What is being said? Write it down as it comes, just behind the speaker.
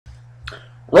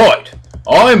Right,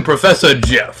 I'm Professor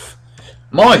Jeff.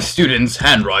 My student's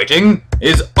handwriting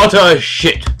is utter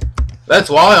shit. That's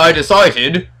why I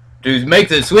decided to make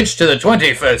the switch to the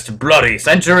 21st bloody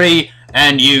century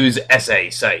and use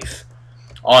EssaySafe.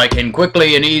 I can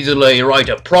quickly and easily write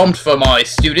a prompt for my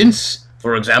students.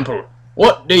 For example,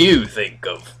 what do you think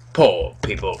of poor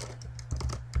people?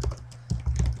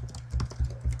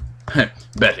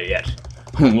 Better yet,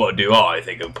 what do I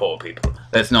think of poor people?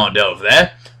 Let's not delve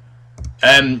there.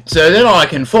 So then I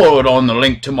can forward on the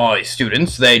link to my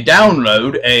students. They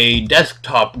download a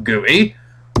desktop GUI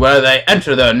where they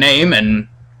enter their name and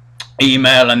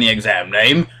email and the exam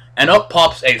name, and up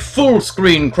pops a full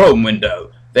screen Chrome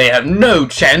window. They have no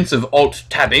chance of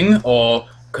Alt-tabbing or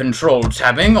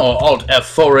Control-tabbing or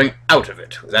Alt-F4ing out of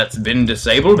it. That's been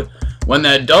disabled. When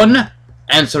they're done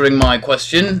answering my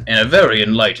question in a very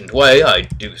enlightened way, I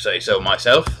do say so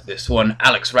myself, this one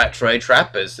Alex Rattray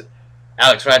Chap,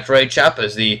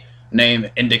 as the name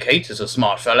indicates, is a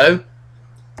smart fellow,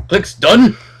 clicks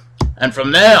done, and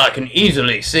from there I can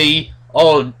easily see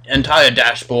all entire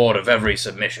dashboard of every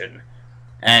submission.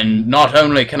 And not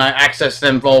only can I access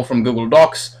them all from Google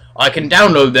Docs, I can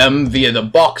download them via the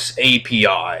Box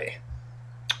API.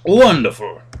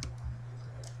 Wonderful.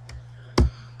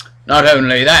 Not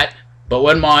only that, but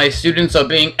when my students are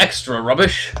being extra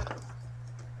rubbish,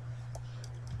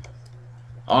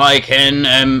 I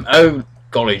can, oh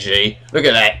golly gee, look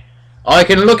at that. I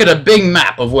can look at a big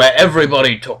map of where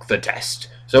everybody took the test.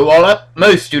 So while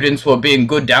most students were being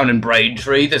good down in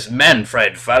Braintree, this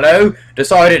Manfred fellow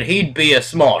decided he'd be a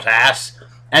smart ass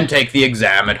and take the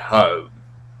exam at home.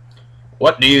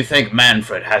 What do you think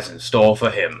Manfred has in store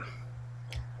for him?